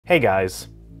Hey guys,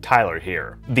 Tyler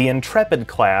here. The Intrepid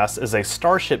class is a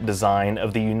starship design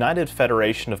of the United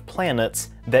Federation of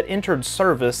Planets that entered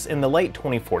service in the late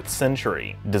 24th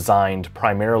century. Designed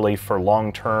primarily for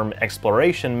long-term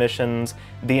exploration missions,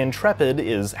 the Intrepid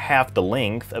is half the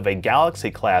length of a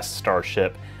Galaxy-class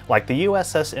starship like the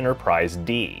USS Enterprise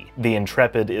D. The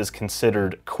Intrepid is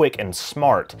considered quick and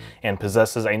smart and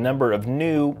possesses a number of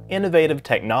new, innovative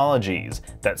technologies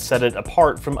that set it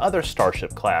apart from other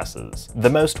starship classes. The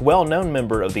most well-known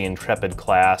member of the Intrepid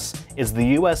class is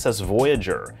the USS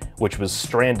Voyager, which was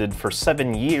stranded for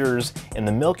 7 years in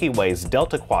the Milky Way's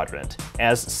Delta Quadrant,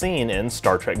 as seen in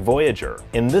Star Trek Voyager.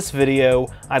 In this video,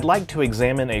 I'd like to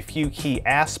examine a few key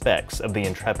aspects of the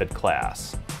Intrepid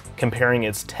class, comparing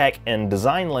its tech and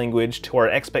design language to our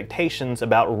expectations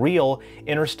about real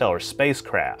interstellar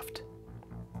spacecraft.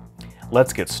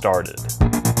 Let's get started.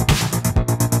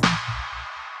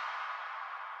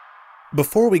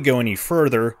 Before we go any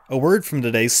further, a word from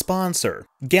today's sponsor,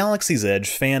 Galaxy's Edge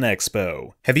Fan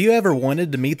Expo. Have you ever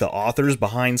wanted to meet the authors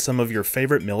behind some of your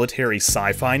favorite military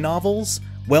sci-fi novels?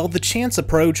 Well, the chance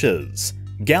approaches.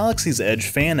 Galaxy's Edge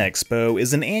Fan Expo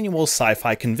is an annual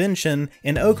sci-fi convention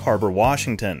in Oak Harbor,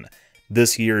 Washington.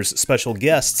 This year's special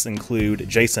guests include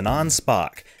Jason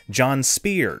Onspach, John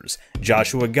Spears,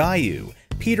 Joshua Gayu,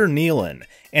 Peter Nealon,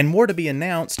 and more to be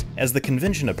announced as the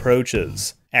convention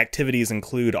approaches. Activities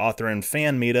include author and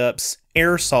fan meetups,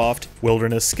 airsoft,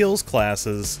 wilderness skills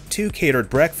classes, 2 catered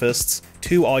breakfasts,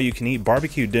 2 all-you-can-eat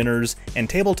barbecue dinners, and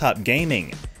tabletop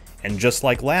gaming. And just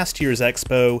like last year's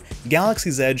expo,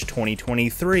 Galaxy's Edge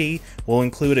 2023 will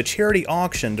include a charity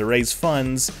auction to raise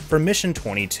funds for Mission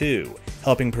 22,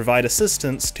 helping provide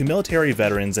assistance to military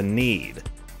veterans in need.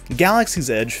 Galaxy's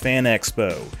Edge Fan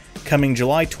Expo, coming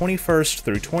July 21st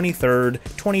through 23rd,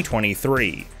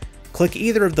 2023. Click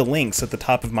either of the links at the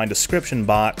top of my description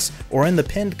box or in the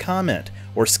pinned comment,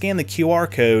 or scan the QR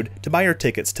code to buy your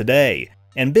tickets today.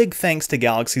 And big thanks to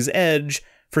Galaxy's Edge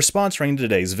for sponsoring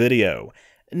today's video.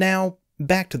 Now,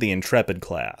 back to the Intrepid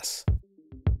class.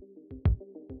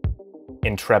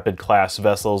 Intrepid-class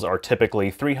vessels are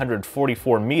typically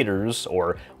 344 meters,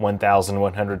 or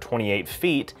 1,128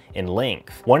 feet, in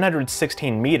length,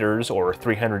 116 meters, or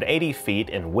 380 feet,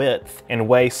 in width, and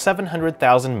weigh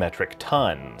 700,000 metric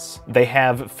tons. They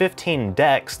have 15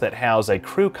 decks that house a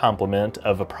crew complement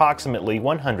of approximately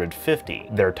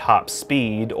 150. Their top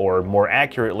speed, or more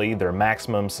accurately, their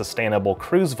maximum sustainable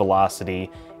cruise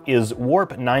velocity, is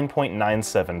warp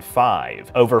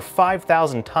 9.975, over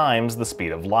 5,000 times the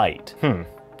speed of light.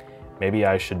 Maybe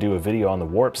I should do a video on the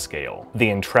warp scale.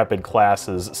 The Intrepid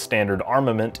class's standard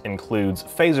armament includes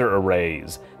phaser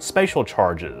arrays, spatial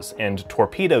charges, and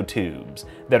torpedo tubes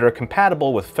that are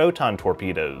compatible with photon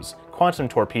torpedoes, quantum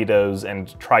torpedoes, and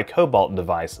tricobalt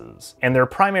devices. And their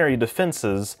primary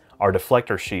defenses are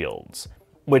deflector shields,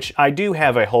 which I do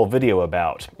have a whole video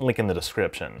about, link in the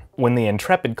description. When the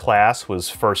Intrepid class was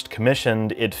first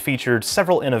commissioned, it featured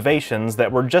several innovations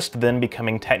that were just then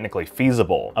becoming technically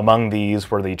feasible. Among these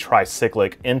were the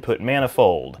tricyclic input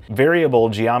manifold, variable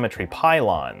geometry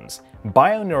pylons,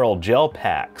 Bioneural Gel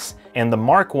Packs, and the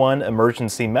Mark I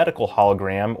Emergency Medical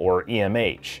Hologram, or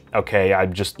EMH. Okay,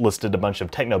 I've just listed a bunch of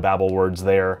technobabble words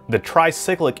there. The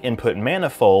tricyclic input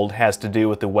manifold has to do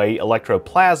with the way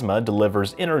electroplasma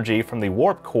delivers energy from the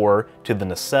warp core to the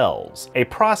nacelles, a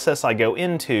process I go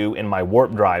into in my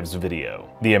warp drives video.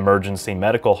 The Emergency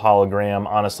Medical Hologram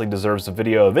honestly deserves a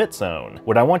video of its own.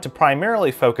 What I want to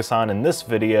primarily focus on in this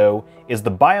video is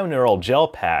the Bioneural Gel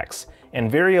Packs and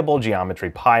variable geometry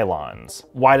pylons.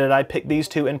 Why did I pick these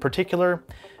two in particular?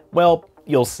 Well,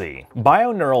 you'll see.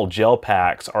 Bioneural gel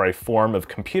packs are a form of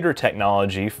computer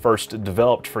technology first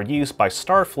developed for use by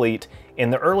Starfleet in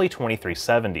the early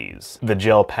 2370s. The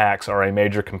gel packs are a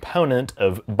major component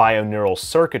of bioneural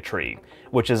circuitry,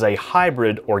 which is a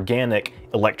hybrid organic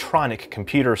electronic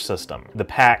computer system. The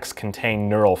packs contain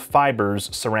neural fibers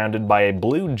surrounded by a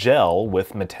blue gel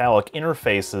with metallic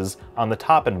interfaces on the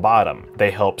top and bottom.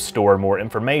 They help store more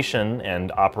information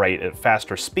and operate at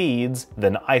faster speeds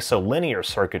than isolinear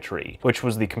circuitry, which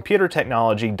was the computer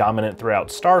technology dominant throughout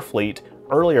Starfleet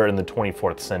earlier in the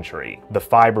 24th century. The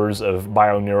fibers of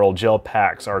bioneural gel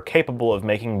packs are capable of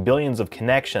making billions of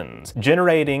connections,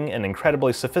 generating an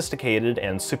incredibly sophisticated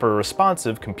and super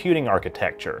responsive computing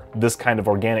architecture. This kind of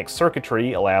organic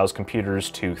circuitry allows computers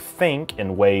to think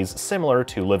in ways similar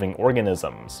to living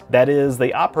organisms. That is,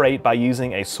 they operate by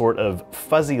using a sort of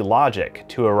fuzzy logic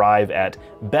to arrive at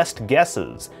best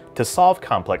guesses to solve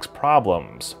complex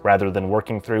problems, rather than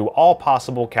working through all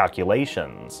possible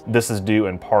calculations. This is due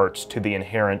in part to the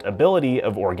inherent ability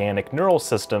of organic neural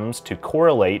systems to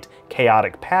correlate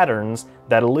chaotic patterns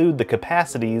that elude the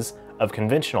capacities of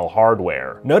conventional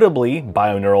hardware. Notably,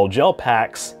 bioneural gel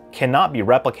packs cannot be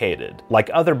replicated. Like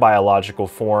other biological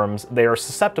forms, they are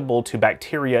susceptible to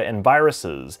bacteria and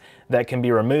viruses that can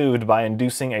be removed by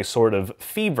inducing a sort of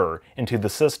fever into the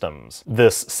systems.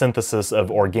 This synthesis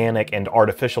of organic and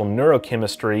artificial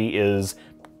neurochemistry is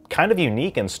kind of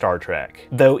unique in Star Trek.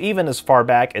 Though even as far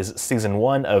back as Season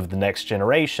 1 of The Next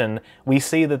Generation, we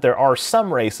see that there are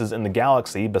some races in the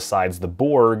galaxy besides the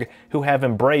Borg who have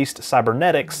embraced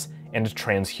cybernetics and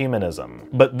transhumanism.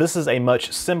 But this is a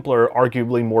much simpler,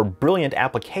 arguably more brilliant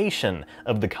application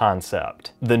of the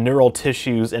concept. The neural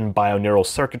tissues in bioneural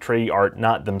circuitry are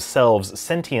not themselves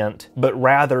sentient, but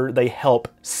rather they help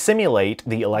simulate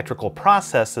the electrical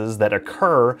processes that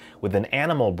occur within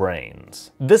animal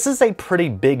brains. This is a pretty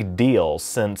big deal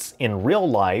since in real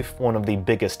life, one of the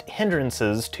biggest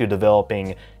hindrances to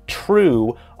developing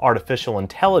true artificial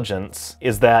intelligence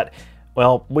is that,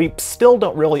 well, we still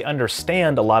don't really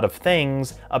understand a lot of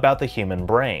things about the human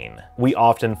brain. We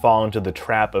often fall into the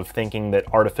trap of thinking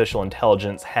that artificial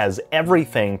intelligence has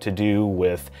everything to do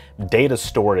with data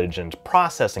storage and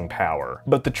processing power.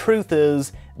 But the truth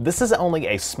is, this is only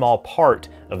a small part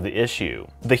of the issue.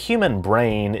 The human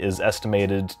brain is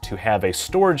estimated to have a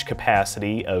storage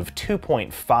capacity of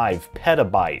 2.5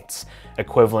 petabytes,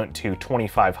 equivalent to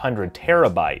 2,500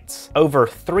 terabytes. Over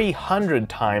 300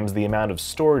 times the amount of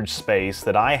storage space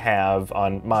that I have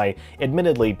on my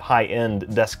admittedly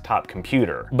high-end desktop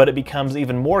computer. But it becomes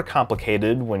even more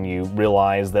complicated when you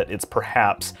realize that it's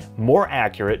perhaps more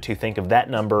accurate to think of that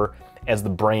number as the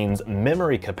brain's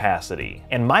memory capacity.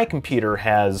 And my computer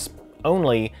has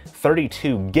only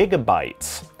 32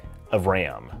 gigabytes of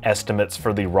RAM. Estimates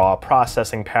for the raw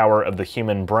processing power of the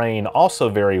human brain also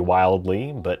vary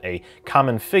wildly, but a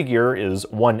common figure is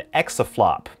 1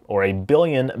 exaflop, or a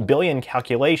billion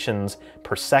calculations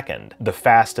per second. The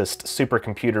fastest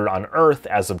supercomputer on Earth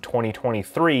as of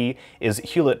 2023 is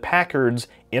Hewlett-Packard's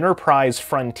Enterprise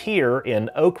Frontier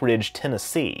in Oak Ridge,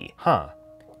 Tennessee.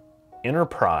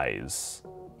 Enterprise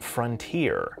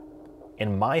Frontier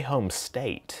in my home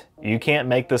state. You can't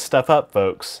make this stuff up,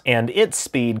 folks. And its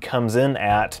speed comes in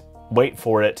at, wait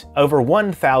for it, over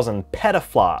 1,000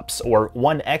 petaflops, or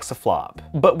 1 exaflop.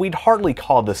 But we'd hardly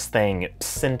call this thing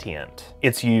sentient.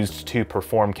 It's used to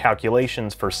perform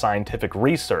calculations for scientific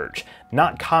research,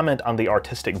 not comment on the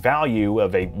artistic value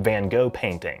of a Van Gogh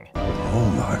painting. Oh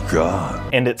my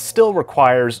God. And it still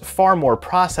requires far more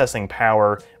processing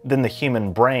power than the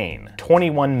human brain.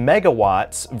 21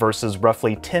 megawatts versus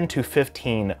roughly 10 to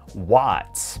 15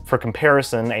 watts. For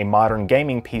comparison, a modern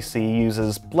gaming PC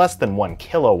uses less than 1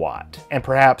 kilowatt. And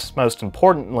perhaps most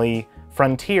importantly,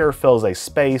 Frontier fills a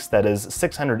space that is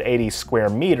 680 square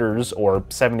meters or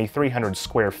 7,300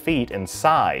 square feet in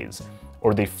size,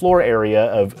 or the floor area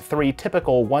of 3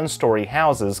 typical one-story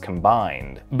houses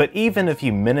combined. But even if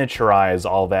you miniaturize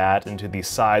all that into the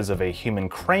size of a human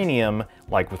cranium,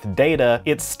 like with data,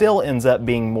 it still ends up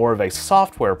being more of a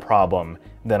software problem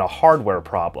than a hardware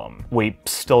problem. We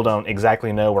still don't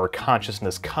exactly know where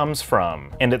consciousness comes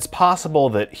from, and it's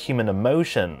possible that human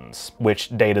emotions,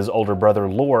 which Data's older brother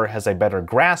Lore has a better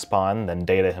grasp on than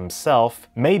Data himself,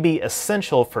 may be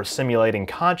essential for simulating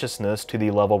consciousness to the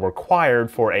level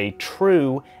required for a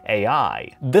true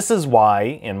AI. This is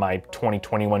why, in my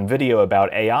 2021 video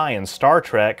about AI in Star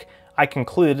Trek, I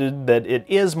concluded that it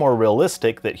is more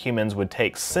realistic that humans would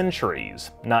take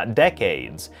centuries, not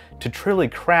decades, to truly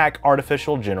crack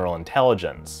artificial general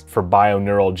intelligence. For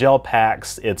Bioneural Gel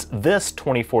Packs, it's this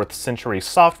 24th century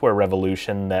software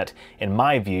revolution that, in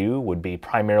my view, would be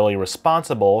primarily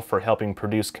responsible for helping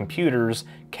produce computers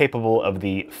capable of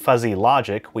the fuzzy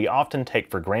logic we often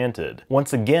take for granted.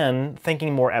 Once again,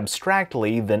 thinking more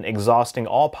abstractly than exhausting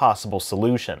all possible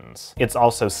solutions. It's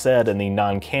also said in the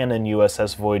non-canon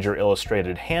USS Voyager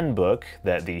Illustrated Handbook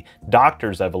that the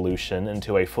Doctor's evolution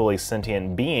into a fully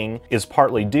sentient being is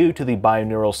partly due to the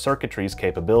bioneural circuitry's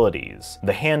capabilities.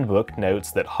 The handbook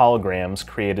notes that holograms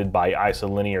created by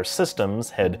isolinear systems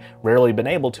had rarely been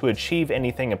able to achieve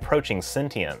anything approaching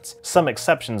sentience, some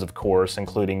exceptions of course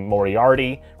including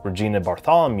Moriarty, Regina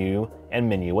Bartholomew, and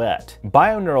Minuet.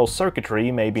 Bioneural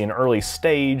circuitry may be an early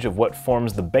stage of what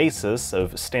forms the basis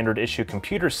of standard-issue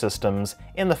computer systems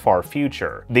in the far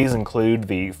future. These include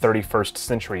the 31st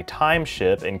century time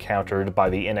ship encountered by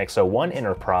the NX-01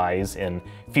 Enterprise in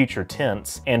future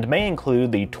tense, and may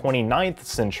include the 29th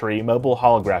century mobile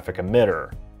holographic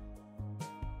emitter.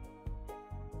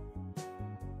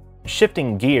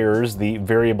 Shifting gears, the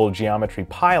variable geometry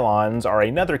pylons are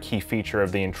another key feature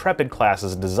of the Intrepid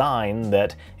class's design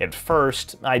that, at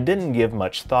first, I didn't give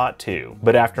much thought to.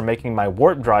 But after making my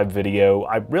warp drive video,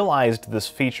 I realized this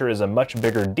feature is a much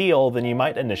bigger deal than you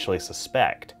might initially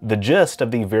suspect. The gist of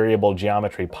the variable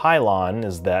geometry pylon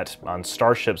is that, on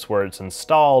starships where it's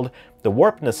installed, the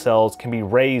warp nacelles can be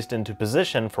raised into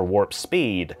position for warp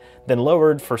speed, then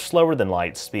lowered for slower than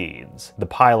light speeds. The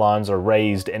pylons are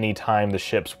raised anytime the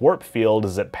ship's warp field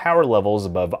is at power levels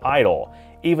above idle,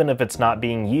 even if it's not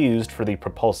being used for the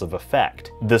propulsive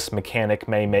effect. This mechanic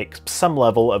may make some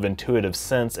level of intuitive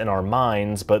sense in our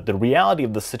minds, but the reality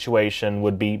of the situation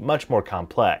would be much more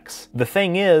complex. The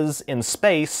thing is, in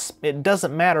space, it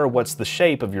doesn't matter what's the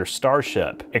shape of your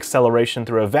starship. Acceleration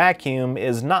through a vacuum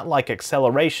is not like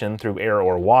acceleration through air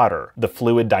or water. The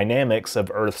fluid dynamics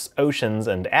of Earth's oceans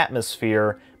and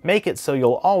atmosphere make it so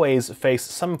you'll always face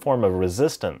some form of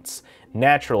resistance.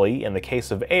 Naturally, in the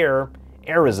case of air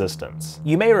resistance.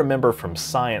 You may remember from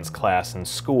science class in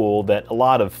school that a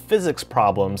lot of physics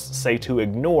problems say to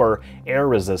ignore air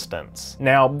resistance.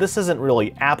 Now, this isn't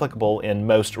really applicable in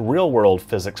most real-world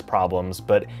physics problems,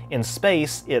 but in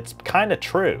space, it's kinda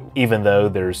true. Even though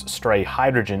there's stray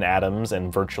hydrogen atoms in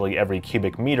virtually every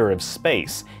cubic meter of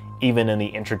space, even in the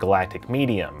intergalactic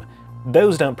medium,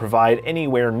 those don't provide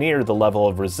anywhere near the level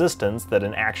of resistance that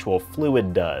an actual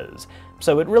fluid does,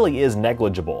 so it really is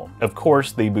negligible. Of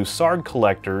course, the Bussard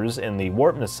collectors in the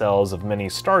warp nacelles of many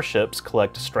starships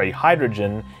collect stray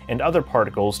hydrogen and other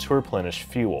particles to replenish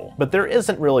fuel. But there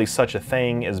isn't really such a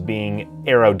thing as being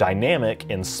aerodynamic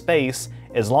in space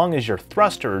as long as your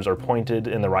thrusters are pointed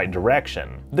in the right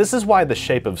direction. This is why the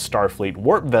shape of Starfleet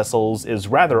warp vessels is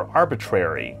rather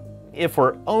arbitrary, if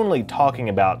we're only talking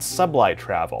about sublight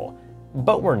travel.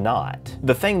 But we're not.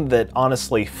 The thing that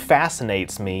honestly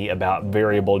fascinates me about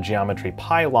variable geometry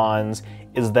pylons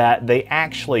is that they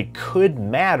actually could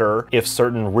matter if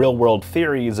certain real-world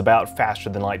theories about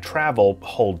faster-than-light travel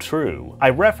hold true.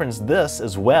 I referenced this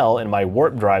as well in my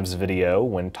warp drives video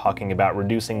when talking about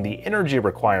reducing the energy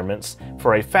requirements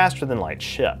for a faster-than-light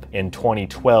ship. In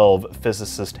 2012,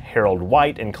 physicist Harold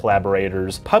White and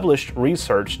collaborators published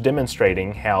research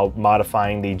demonstrating how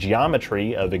modifying the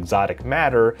geometry of exotic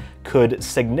matter could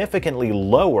significantly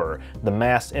lower the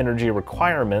mass energy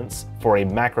requirements for a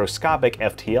macroscopic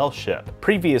FTL ship.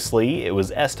 Previously, it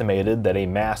was estimated that a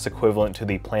mass equivalent to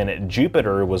the planet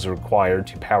Jupiter was required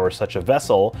to power such a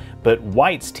vessel, but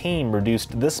White's team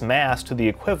reduced this mass to the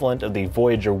equivalent of the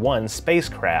Voyager 1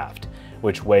 spacecraft,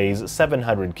 which weighs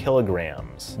 700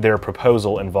 kilograms. Their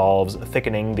proposal involves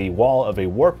thickening the wall of a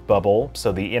warp bubble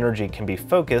so the energy can be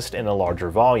focused in a larger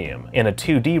volume. In a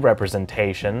 2D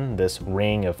representation, this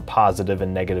ring of positive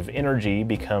and negative energy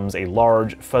becomes a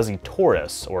large fuzzy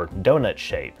torus or donut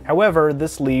shape. However,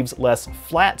 this leaves less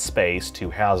flat space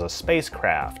to house a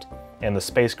spacecraft, and the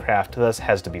spacecraft thus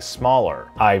has to be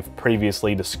smaller. I've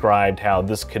previously described how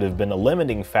this could have been a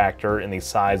limiting factor in the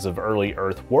size of early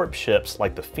Earth warp ships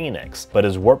like the Phoenix, but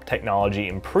as warp technology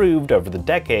improved over the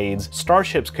decades,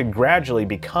 starships could gradually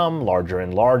become larger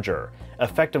and larger,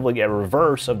 effectively a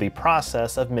reverse of the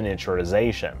process of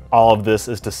miniaturization. All of this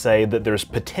is to say that there's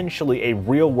potentially a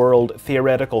real-world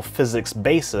theoretical physics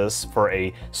basis for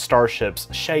a starship's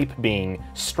shape being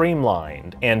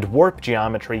streamlined, and warp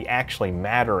geometry actually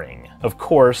mattering. Of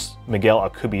course, Miguel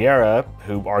Alcubierre,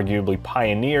 who arguably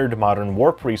pioneered modern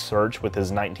warp research with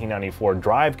his 1994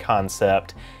 drive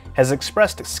concept, has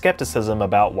expressed skepticism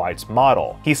about White's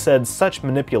model. He said such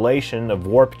manipulation of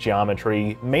warp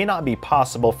geometry may not be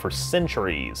possible for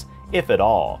centuries, if at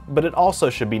all. But it also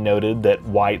should be noted that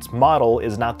White's model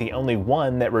is not the only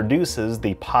one that reduces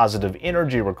the positive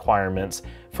energy requirements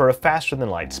for a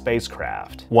faster-than-light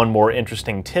spacecraft. One more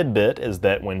interesting tidbit is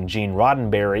that when Gene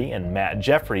Roddenberry and Matt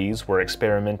Jeffries were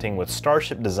experimenting with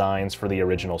starship designs for the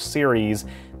original series,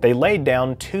 they laid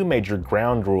down two major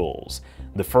ground rules.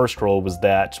 The first rule was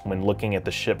that, when looking at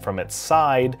the ship from its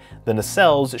side, the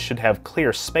nacelles should have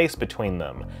clear space between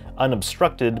them,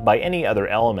 unobstructed by any other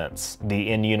elements. The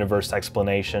in-universe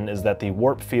explanation is that the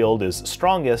warp field is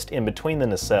strongest in between the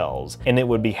nacelles, and it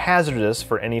would be hazardous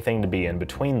for anything to be in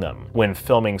between them. When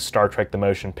filming Star Trek the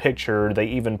Motion Picture, they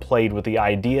even played with the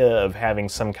idea of having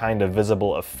some kind of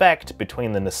visible effect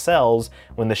between the nacelles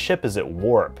when the ship is at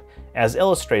warp, as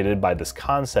illustrated by this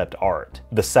concept art.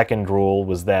 The second rule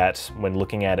was that, when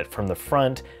looking at it from the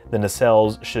front, the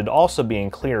nacelles should also be in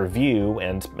clear view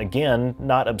and, again,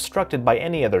 not obstructed by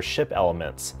any other ship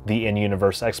elements. The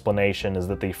in-universe explanation is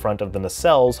that the front of the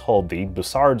nacelles hold the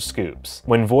Bussard scoops.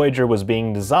 When Voyager was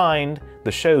being designed,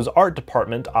 the show's art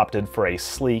department opted for a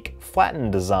sleek,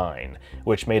 flattened design,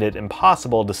 which made it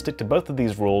impossible to stick to both of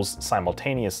these rules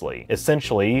simultaneously.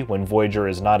 Essentially, when Voyager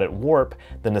is not at warp,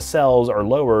 the nacelles are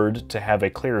lowered to have a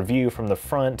clear view from the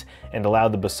front and allow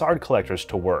the Bussard collectors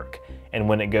to work. And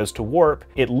when it goes to warp,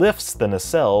 it lifts the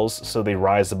nacelles so they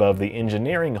rise above the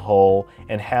engineering hull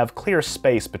and have clear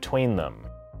space between them.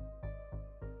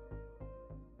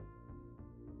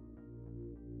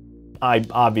 I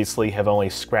obviously have only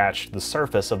scratched the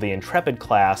surface of the Intrepid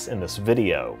class in this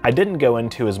video. I didn't go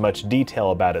into as much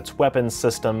detail about its weapons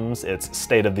systems, its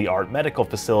state-of-the-art medical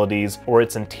facilities, or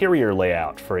its interior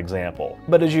layout, for example.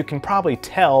 But as you can probably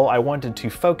tell, I wanted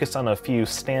to focus on a few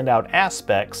standout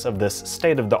aspects of this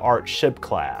state-of-the-art ship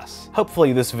class.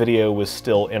 Hopefully this video was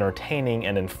still entertaining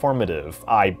and informative.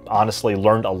 I honestly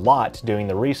learned a lot doing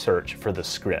the research for this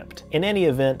script. In any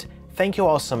event, thank you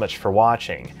all so much for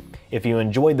watching. If you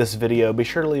enjoyed this video, be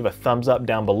sure to leave a thumbs up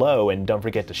down below and don't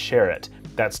forget to share it.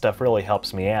 That stuff really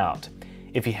helps me out.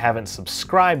 If you haven't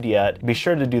subscribed yet, be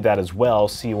sure to do that as well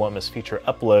so you won't miss future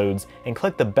uploads, and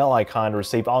click the bell icon to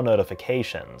receive all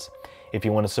notifications. If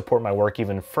you want to support my work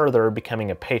even further,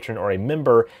 becoming a patron or a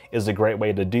member is a great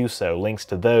way to do so. Links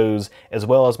to those, as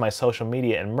well as my social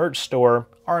media and merch store,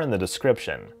 are in the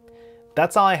description.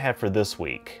 That's all I have for this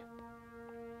week.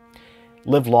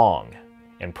 Live long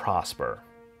and prosper.